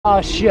Oh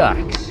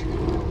shucks.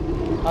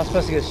 I was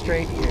supposed to go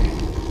straight here.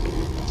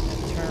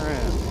 Turn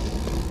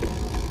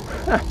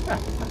around.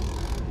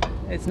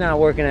 It's not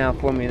working out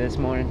for me this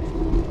morning.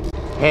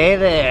 Hey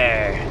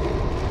there.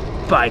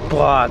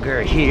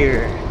 BikeBlogger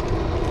here.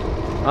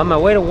 On my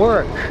way to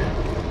work.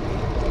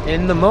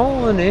 In the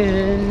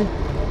morning.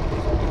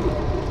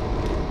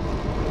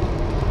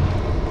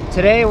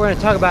 Today we're going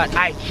to talk about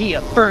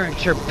Ikea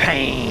furniture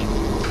pain.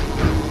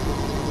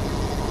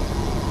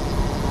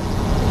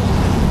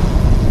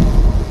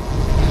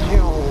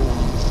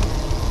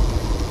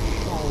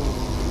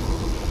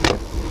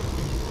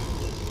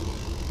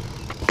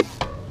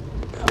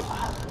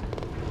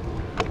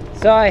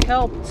 So I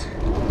helped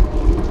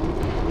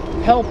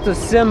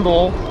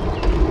assemble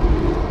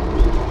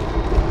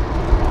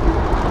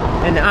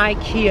an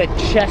Ikea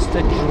chest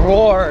of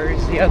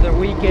drawers the other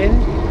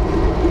weekend.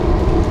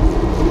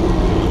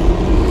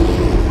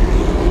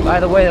 By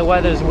the way, the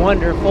weather's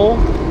wonderful.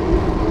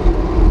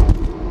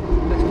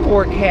 The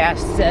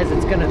forecast says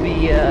it's gonna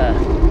be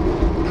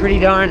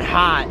pretty darn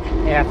hot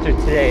after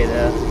today,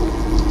 though.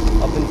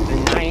 Up into the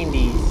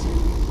 90s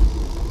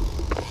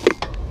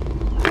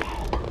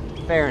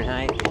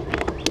Fahrenheit.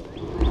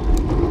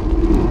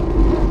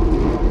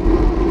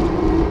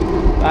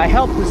 I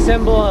helped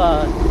assemble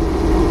a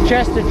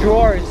chest of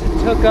drawers.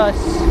 It took us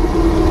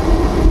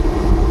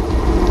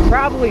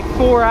probably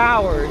 4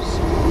 hours.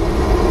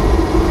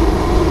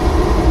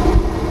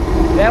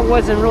 That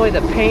wasn't really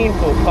the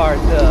painful part,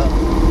 though.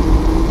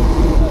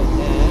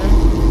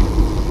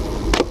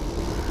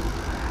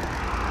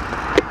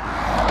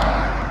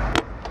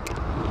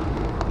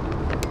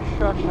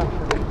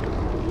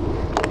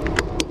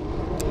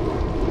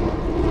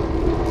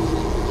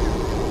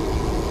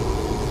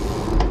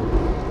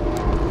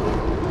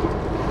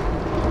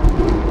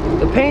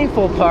 The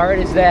painful part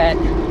is that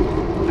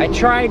I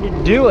tried to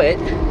do it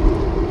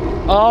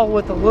all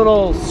with a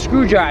little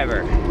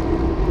screwdriver.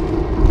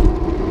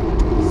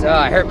 So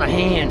I hurt my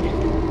hand.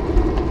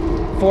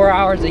 4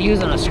 hours of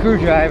using a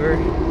screwdriver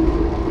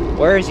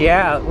wears you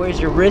out. Wears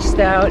your wrist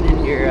out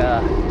and your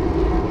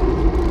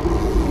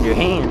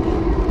hand.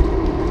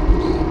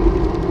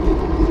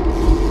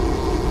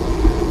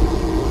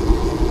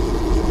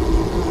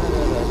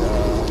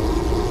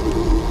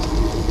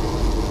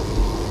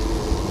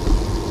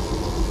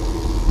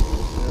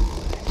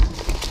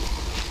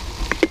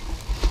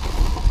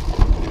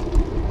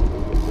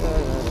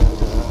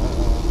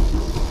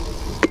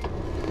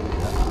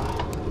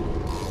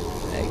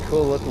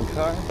 Cool looking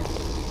car.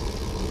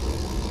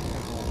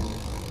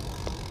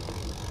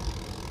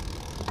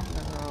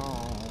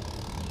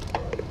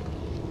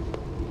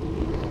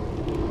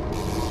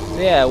 So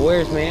yeah, it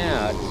wears me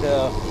out.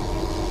 So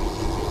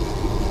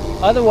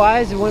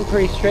otherwise it went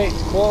pretty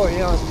straightforward. You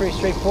know, it's pretty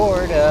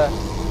straightforward.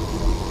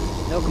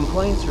 No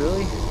complaints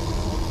really.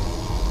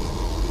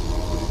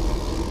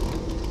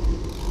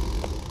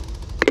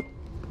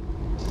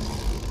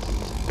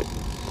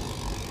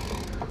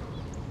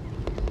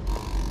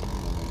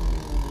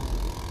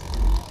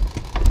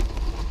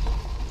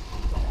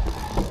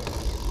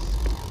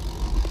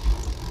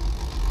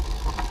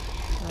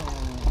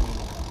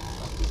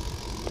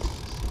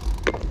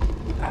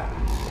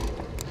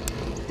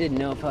 Didn't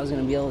know if I was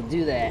going to be able to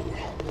do that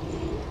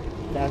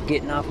without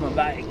getting off my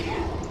bike,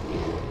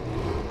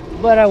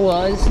 but I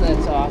was.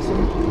 That's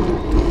awesome.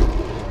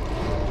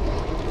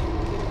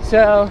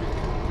 So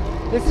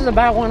this is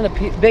about one of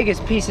the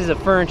biggest pieces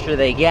of furniture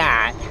they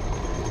got.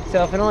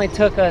 So if it only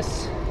took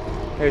us,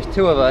 there's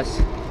 2 of us,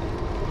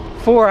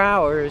 4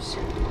 hours,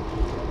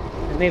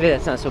 maybe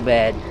that's not so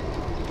bad.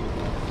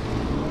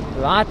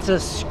 Lots of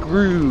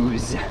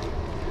screws.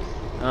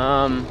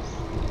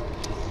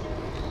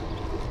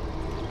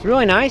 It's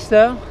really nice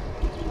though.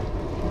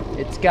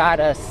 It's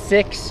got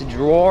 6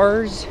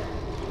 drawers.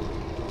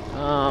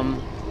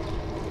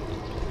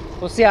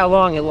 We'll see how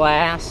long it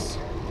lasts.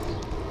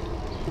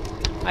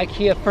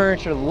 Ikea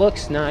furniture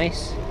looks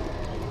nice,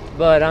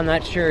 but I'm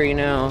not sure, you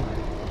know,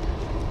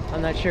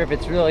 I'm not sure if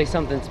it's really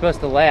something that's supposed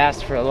to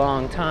last for a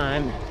long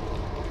time.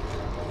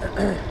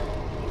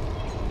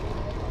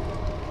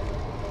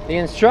 The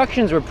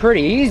instructions were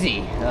pretty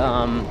easy.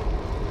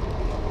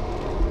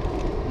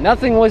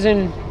 Nothing was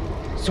in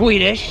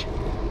Swedish.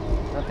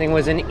 Nothing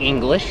was in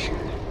English.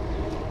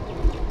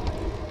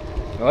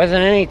 There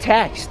wasn't any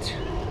text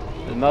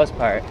for the most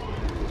part.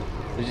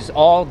 It was just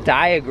all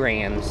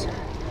diagrams.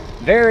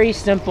 Very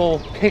simple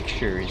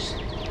pictures.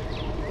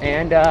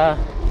 And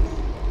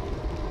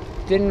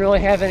didn't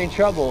really have any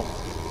trouble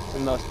for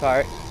the most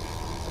part.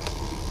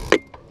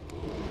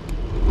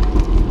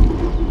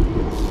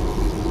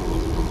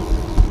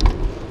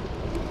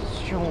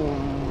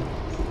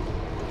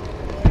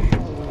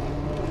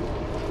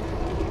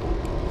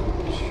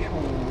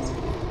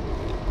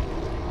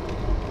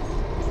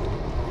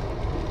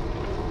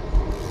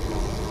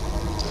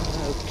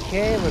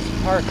 Okay, let's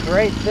park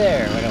right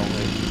there. Why don't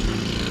we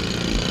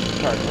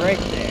park right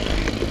there?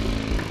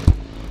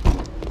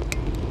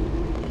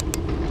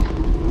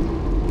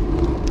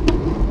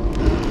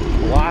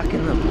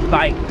 Blocking the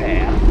bike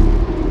path.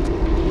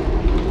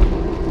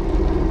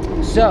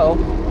 So,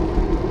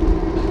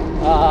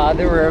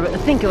 There were, I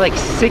think, like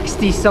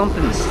 60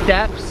 something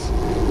steps,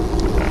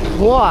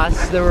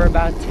 plus there were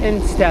about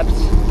 10 steps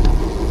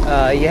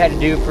you had to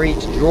do for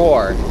each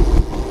drawer.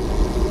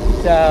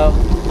 So,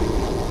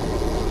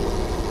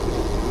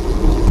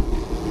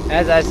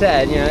 as I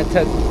said, you know, it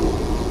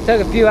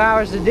took a few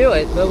hours to do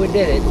it, but we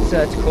did it,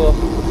 so it's cool.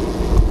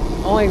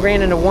 Only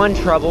ran into one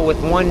trouble with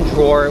one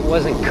drawer. It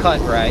wasn't cut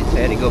right, so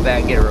I had to go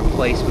back and get a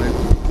replacement.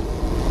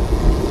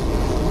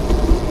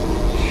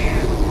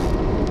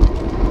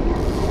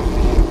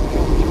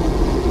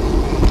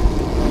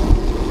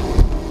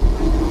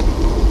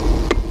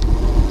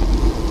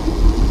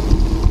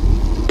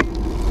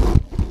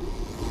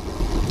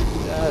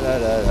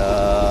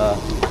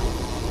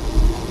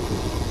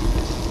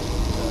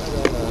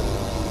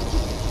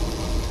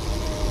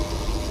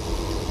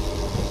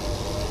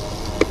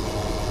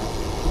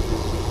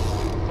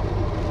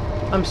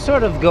 I'm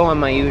sort of going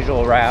my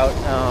usual route.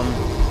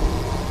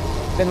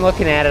 Been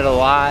looking at it a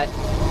lot,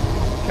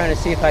 trying to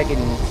see if I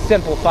can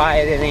simplify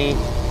it any,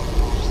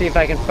 see if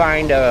I can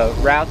find a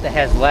route that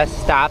has less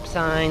stop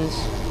signs.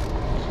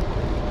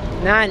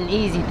 Not an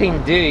easy thing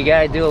to do. You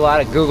gotta do a lot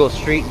of Google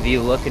Street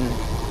View looking,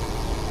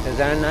 because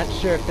I'm not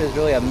sure if there's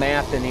really a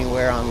map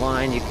anywhere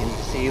online you can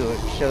see what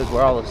shows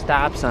where all the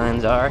stop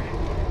signs are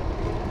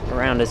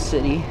around a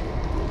city.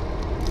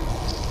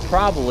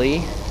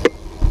 Probably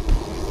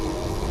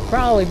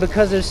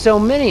because there's so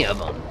many of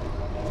them.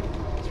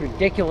 It's a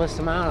ridiculous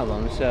amount of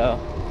them, so.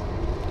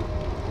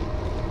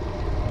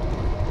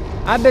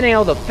 I've been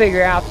able to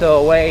figure out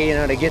though a way, you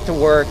know, to get to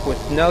work with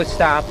no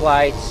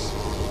stoplights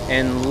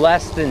and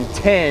less than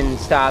 10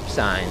 stop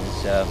signs,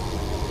 so.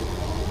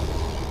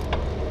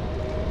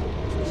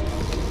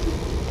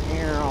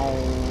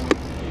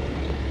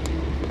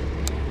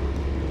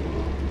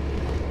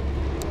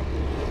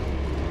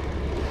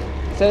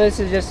 So this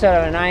is just sort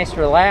of a nice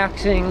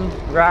relaxing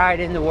ride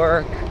into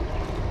work.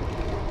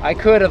 I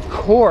could, of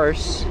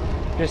course,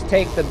 just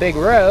take the big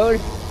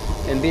road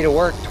and be to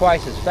work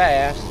twice as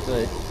fast,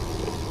 but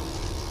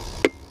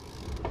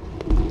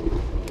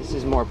this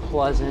is more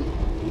pleasant.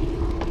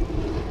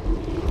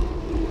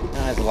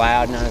 Not as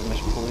loud, not as much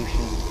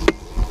pollution.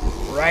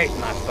 Right in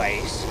my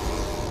face.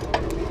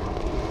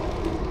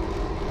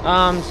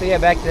 So yeah,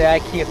 back to the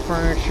Ikea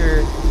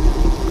furniture.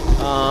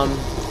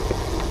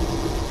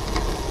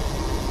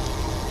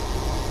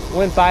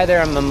 Went by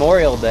there on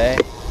Memorial Day.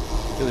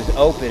 It was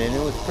open and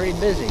it was pretty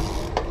busy.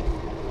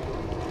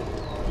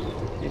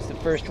 It's the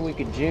first week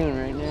of June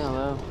right now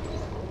though.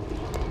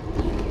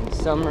 And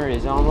summer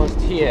is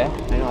almost here.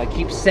 I know I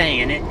keep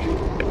saying it.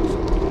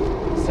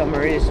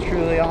 Summer is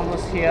truly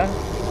almost here.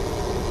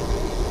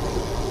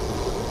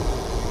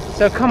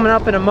 So coming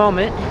up in a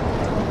moment,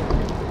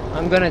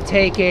 I'm gonna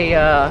take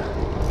a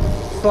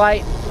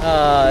slight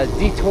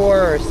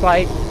detour or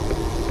slight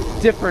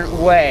different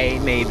way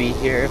maybe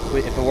here if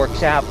it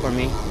works out for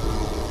me.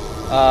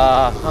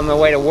 On my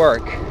way to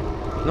work.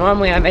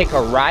 Normally I make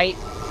a right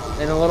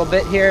in a little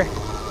bit here.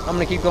 I'm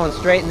gonna keep going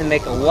straight and then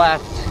make a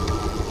left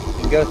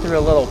and go through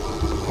a little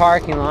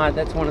parking lot.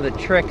 That's one of the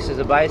tricks as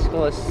a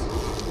bicyclist.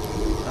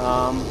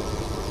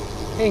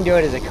 You can do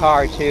it as a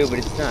car too, but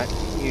it's not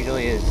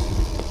usually as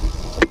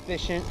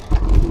efficient.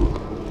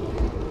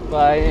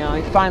 But you know,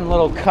 you find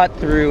little cut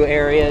through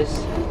areas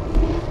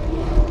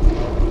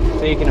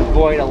so you can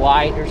avoid a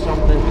light or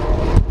something.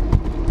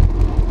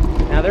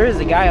 Now there is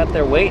a guy up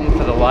there waiting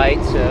for the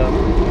light, so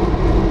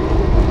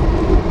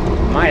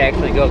it might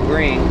actually go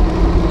green.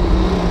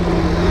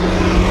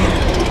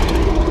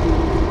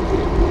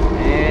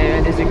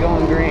 And is it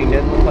going green?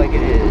 Doesn't look like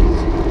it is.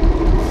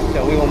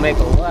 So we will make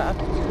a left.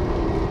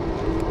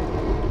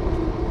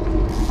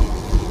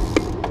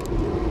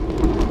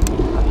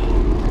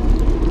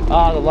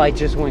 Oh, the light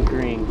just went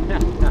green.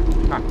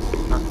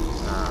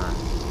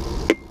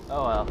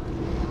 Oh well.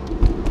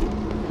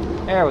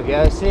 There we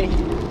go, see?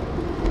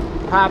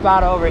 Hop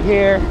out over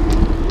here.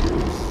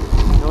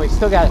 And we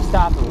still gotta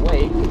stop and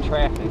wait for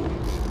traffic.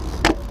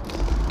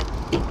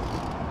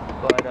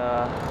 But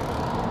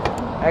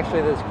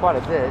actually there's quite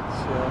a bit,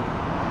 so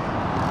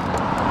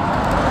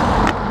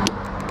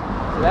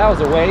that was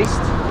a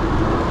waste.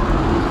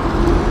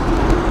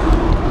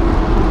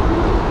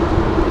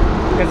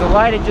 Because the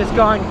light had just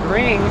gone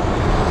green.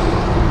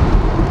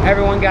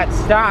 Everyone got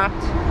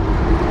stopped.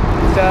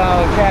 So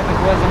traffic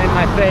wasn't in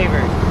my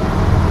favor.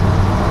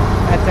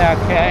 That's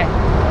okay.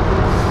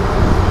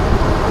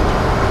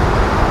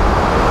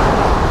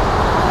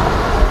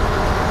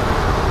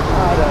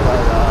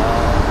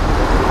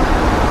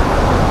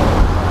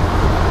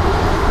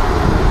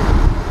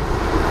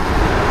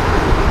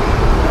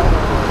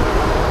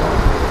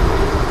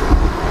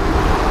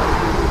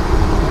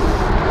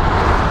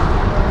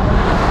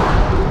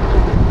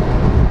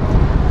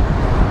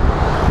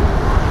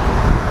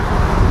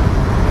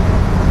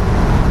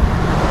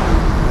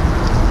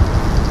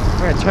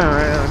 We're gonna turn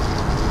around.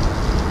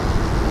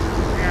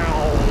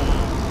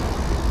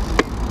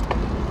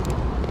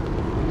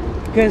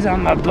 Cause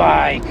I'm a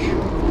bike.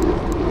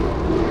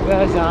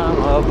 Cause I'm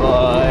a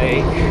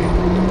bike.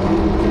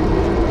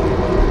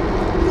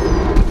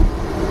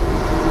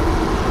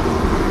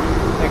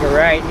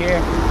 right here.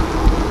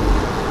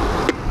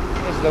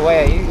 This is the way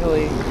I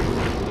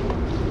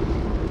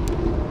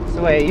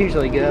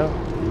usually go.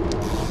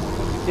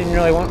 Didn't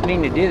really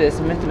mean to do this.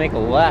 I meant to make a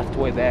left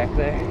way back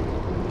there.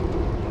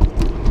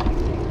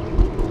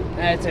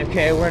 That's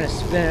okay, we're gonna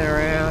spin it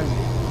around.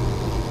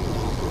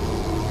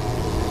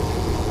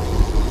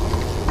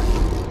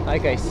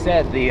 Like I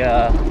said, the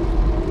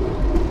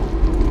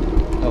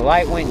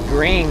light went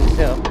green,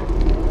 so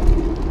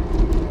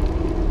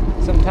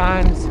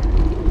sometimes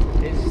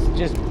it's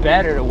just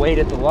better to wait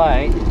at the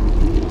light.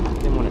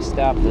 Didn't want to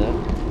stop though.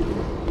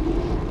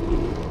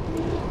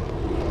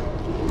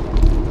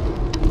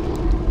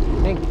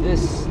 I think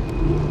this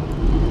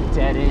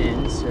dead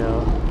end,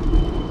 so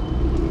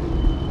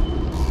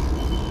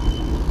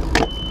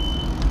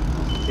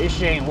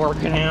this ain't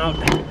working out.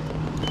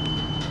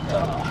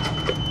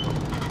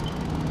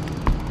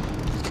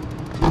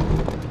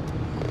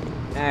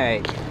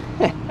 Alright.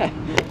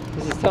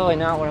 This is totally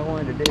not what I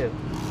wanted to do.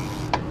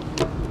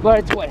 But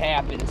it's what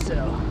happened,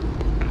 so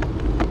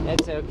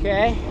that's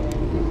okay.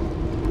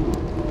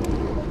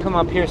 Come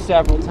up here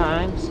several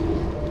times.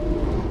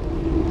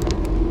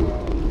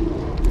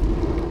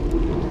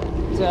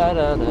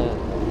 Da-da-da.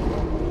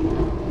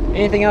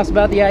 Anything else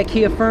about the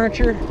Ikea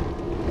furniture?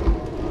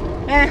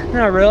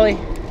 Not really.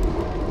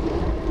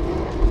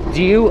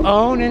 Do you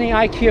own any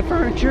Ikea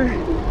furniture?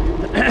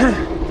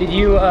 Did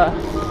you,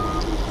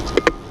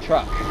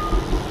 truck?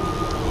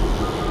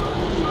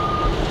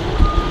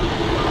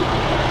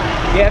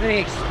 Do you have any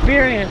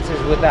experiences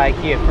with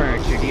IKEA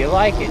furniture? Do you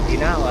like it? Do you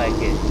not like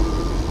it?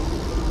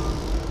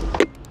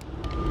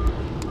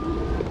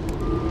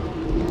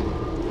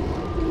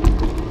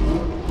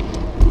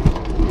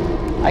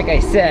 Like I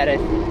said, I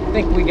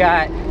think we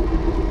got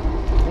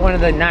one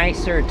of the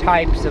nicer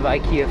types of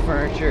IKEA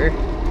furniture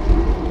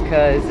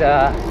because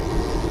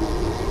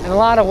in a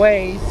lot of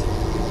ways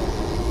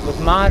with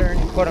modern,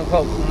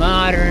 quote-unquote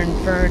modern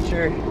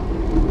furniture,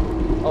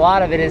 a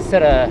lot of it is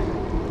sort of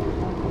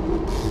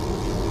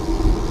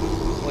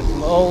what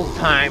some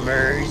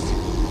old-timers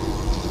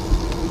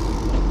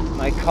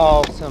might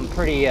call some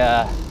pretty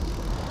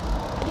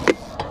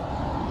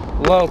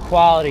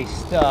low-quality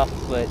stuff,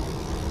 but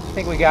I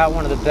think we got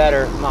one of the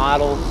better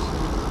models.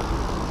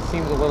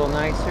 Seems a little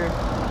nicer.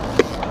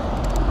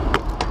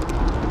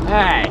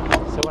 Alright,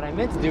 so what I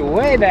meant to do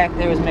way back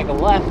there was make a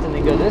left and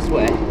then go this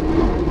way.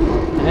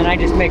 And then I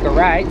just make a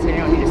right, so you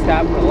don't need to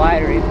stop for a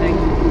light or anything.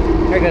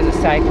 There goes a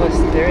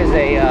cyclist. There is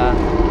a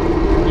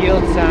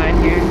yield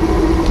sign here.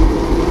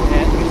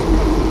 And there's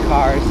some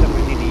cars,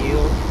 someone need to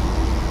yield.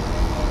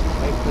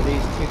 Wait for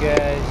these two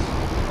guys.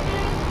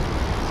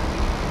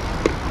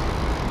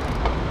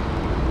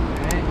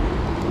 Alright.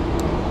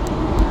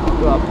 I'll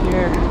go up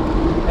here.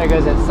 There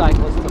goes that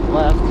cyclist to the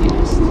left. He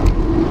just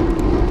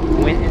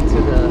went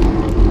into the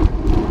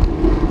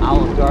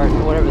Olive Garden,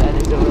 or whatever that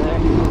is over there.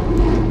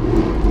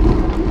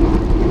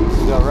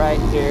 Go right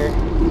here.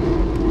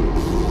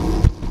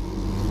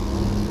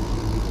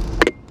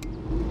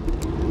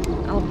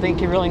 I don't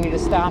think you really need to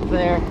stop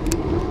there,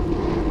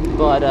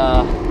 but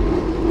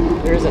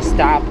there is a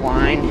stop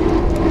line,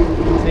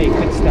 so you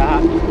could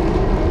stop.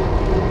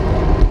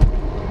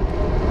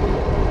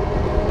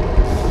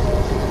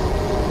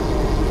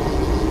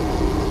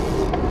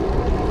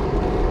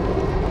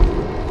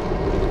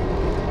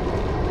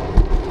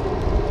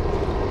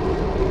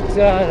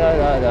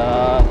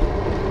 Da-da-da-da.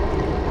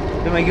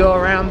 Then we go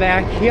around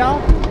back here.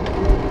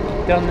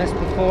 Done this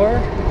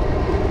before.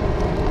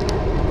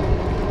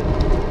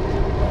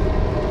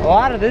 A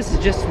lot of this is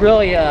just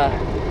really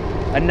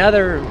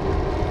another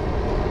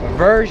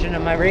version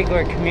of my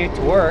regular commute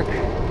to work.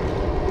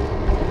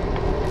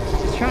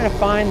 Just trying to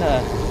find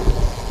the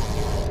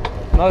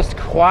most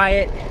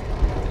quiet,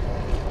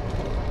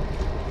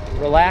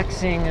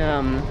 relaxing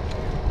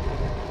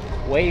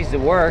ways to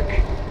work.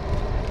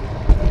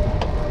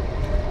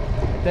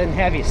 It doesn't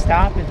have you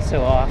stopping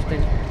so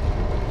often.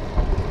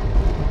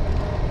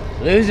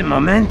 Losing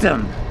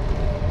momentum.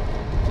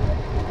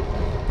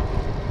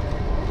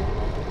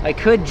 I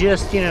could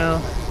just, you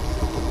know,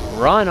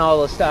 run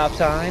all the stop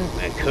signs.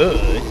 I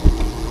could.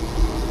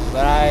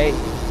 But I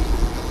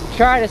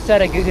try to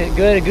set a good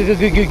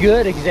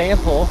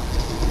example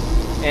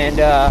and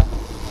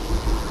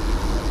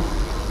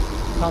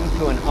come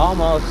to an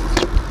almost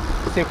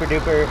super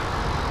duper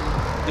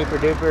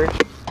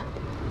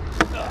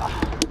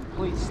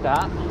complete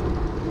stop.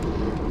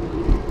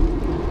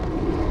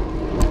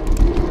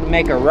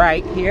 Make a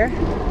right here.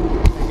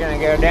 We're gonna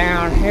go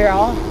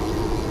downhill.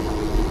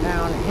 There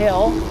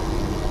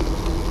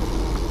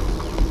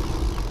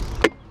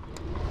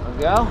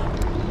we go.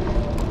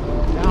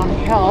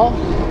 Downhill.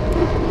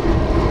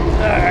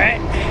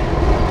 Alright.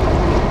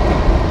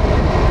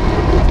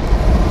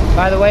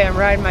 By the way, I'm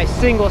riding my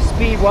single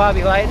speed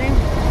Wabi Lightning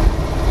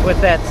with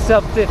that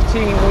sub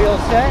 15 wheel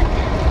set.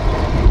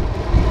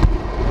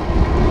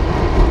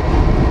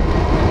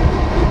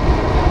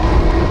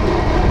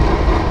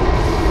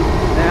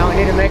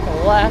 To make a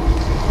left,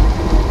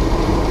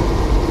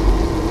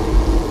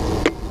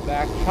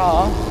 back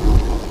car,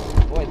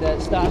 avoid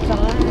that stop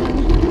sign.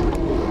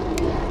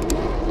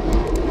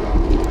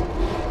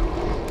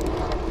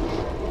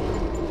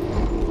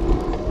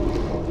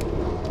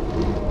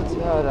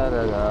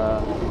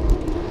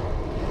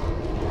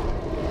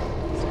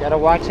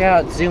 Gotta watch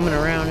out zooming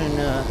around in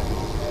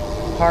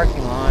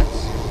parking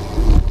lots.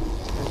 I'm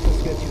supposed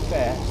to go too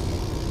fast.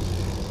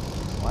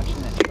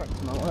 Watching that truck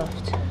to my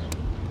left.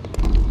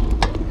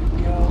 There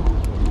we go.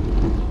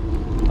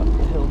 Up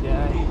the hill,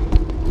 guy.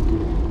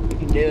 You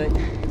can do it.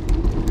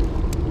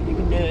 You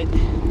can do it.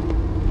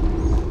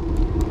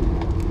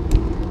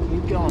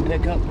 Keep going,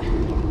 pickup.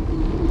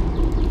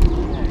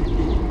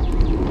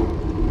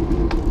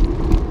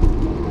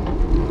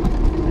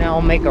 Now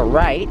I'll make a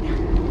right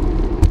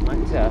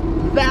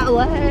onto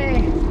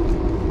Valet.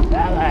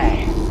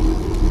 Valet.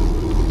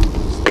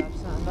 Stop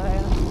sign by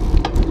us.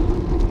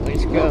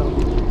 Let's go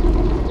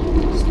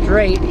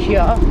straight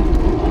here.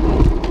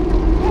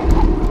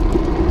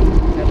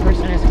 That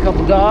person has a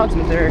couple dogs,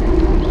 but they're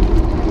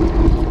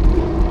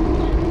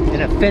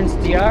in a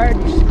fenced yard,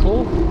 which is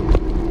cool.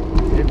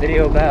 Did a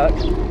video about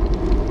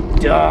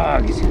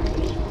dogs.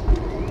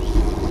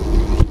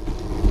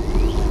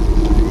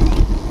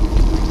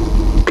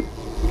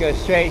 Go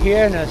straight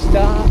here, no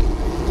stop.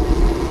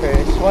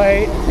 Very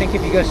slight. I think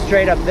if you go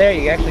straight up there,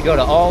 you actually go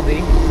to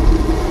Aldi.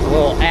 A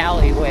little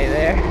alleyway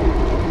there.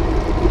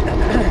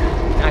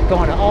 Not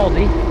going to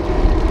Aldi.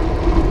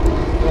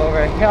 Go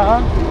over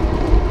here.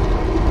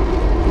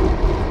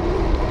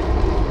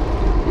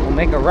 We'll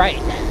make a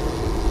right.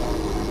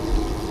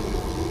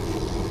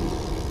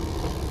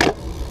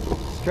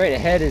 Straight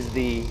ahead is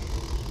the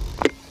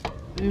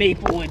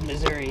Maplewood,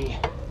 Missouri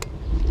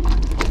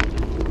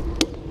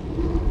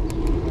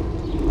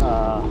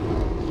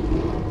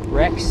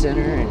rec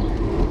center and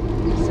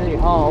City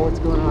Hall. What's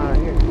going on out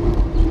here?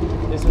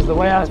 This is the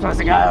way I was supposed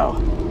to go.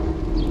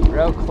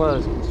 Road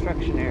closed,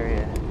 construction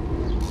area.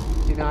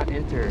 Do not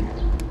enter.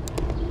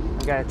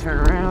 I gotta turn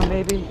around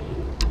maybe?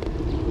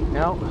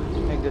 Nope, I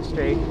can go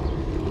straight.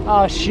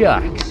 Oh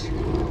shucks.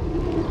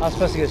 I was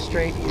supposed to go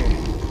straight here.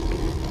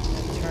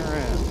 Turn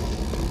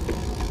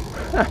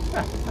around.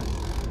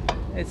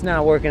 It's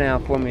not working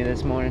out for me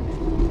this morning.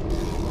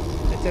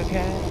 It's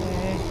okay.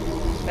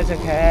 That's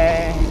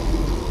okay.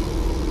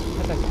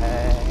 That's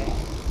okay.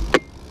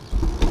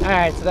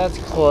 Alright, so that's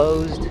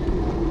closed.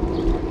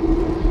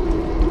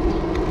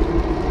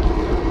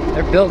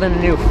 They're building a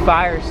new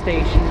fire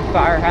station,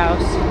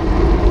 firehouse.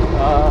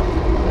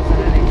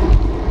 Isn't any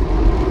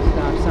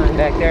stop sign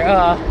back there.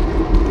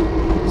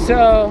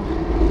 So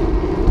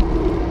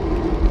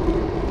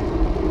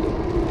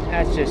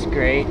that's just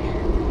great.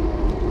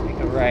 Make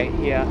a right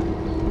here.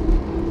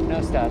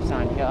 No stop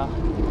sign here.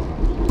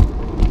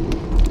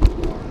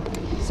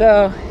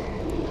 So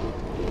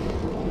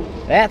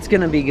that's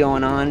gonna be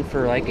going on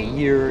for like a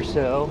year or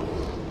so.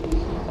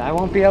 I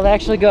won't be able to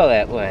actually go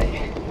that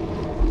way.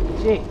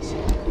 Jeez.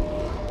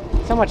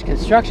 So much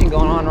construction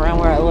going on around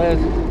where I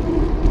live.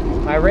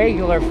 My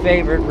regular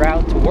favorite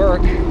route to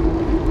work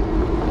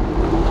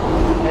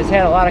has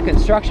had a lot of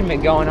construction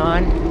been going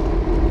on.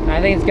 And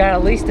I think it's got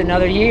at least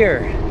another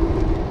year.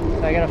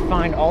 So I gotta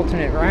find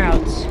alternate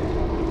routes.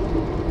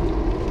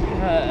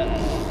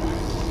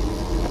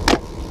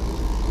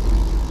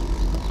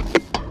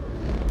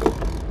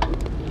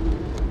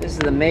 This is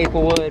the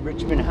Maplewood,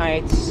 Richmond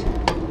Heights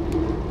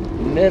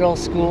Middle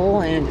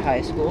School and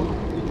High School.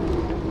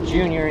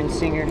 Junior and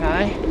senior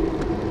high.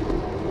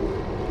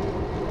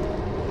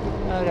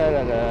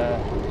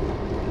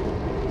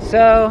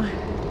 So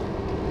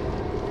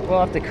we'll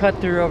have to cut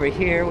through over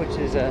here, which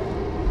is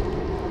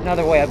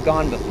another way I've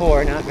gone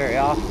before, not very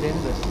often,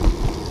 but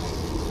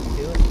we can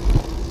do it.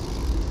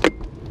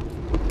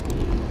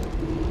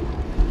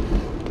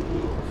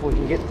 If we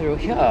can get through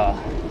here.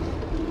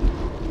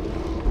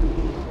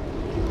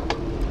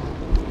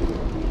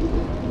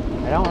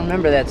 I don't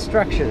remember that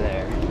structure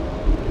there.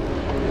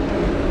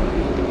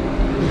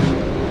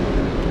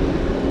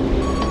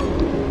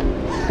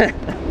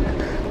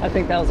 I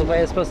think that was the way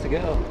it's supposed to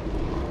go.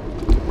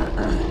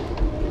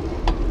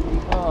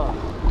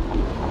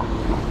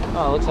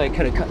 Oh, looks like I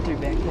could have cut through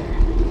back there.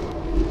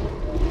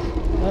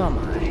 Oh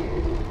my.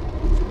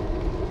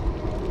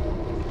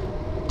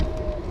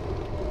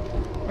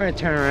 We're gonna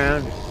turn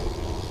around.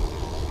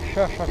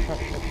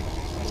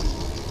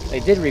 They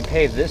did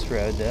repave this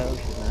road though,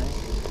 which is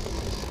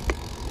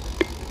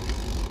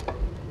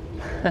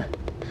nice.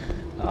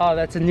 Oh,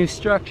 that's a new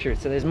structure,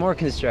 so there's more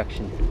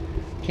construction.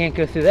 Can't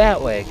go through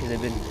that way because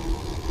they've been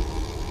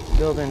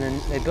building,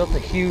 and they built a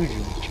huge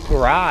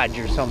garage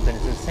or something.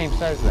 It's the same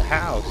size as the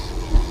house.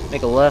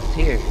 Make a left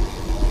here.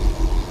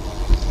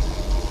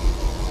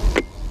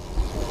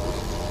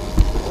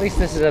 At least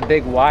this is a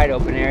big wide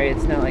open area.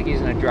 It's not like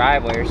using a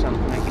driveway or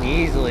something. I can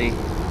easily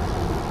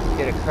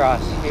get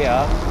across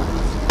here.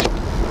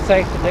 It's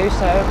safe to do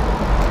so.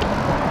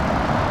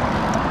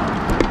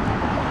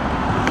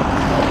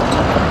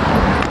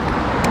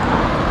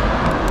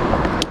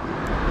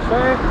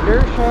 Safe to do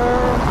so.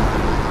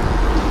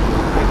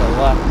 Make a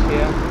left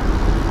here.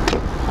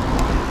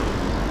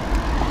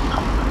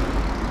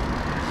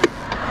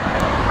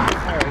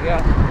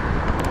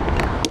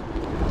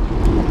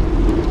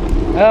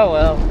 Oh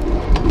well,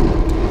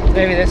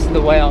 maybe this is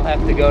the way I'll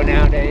have to go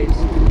nowadays.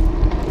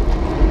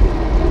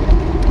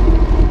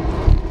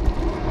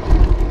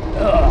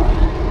 Ugh.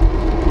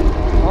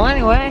 Well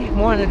anyway,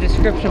 more in the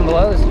description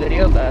below this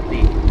video about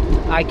the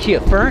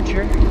Ikea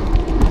furniture.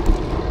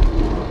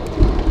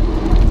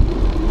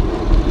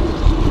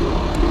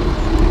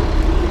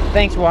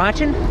 Thanks for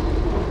watching.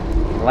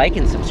 Like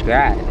and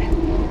subscribe.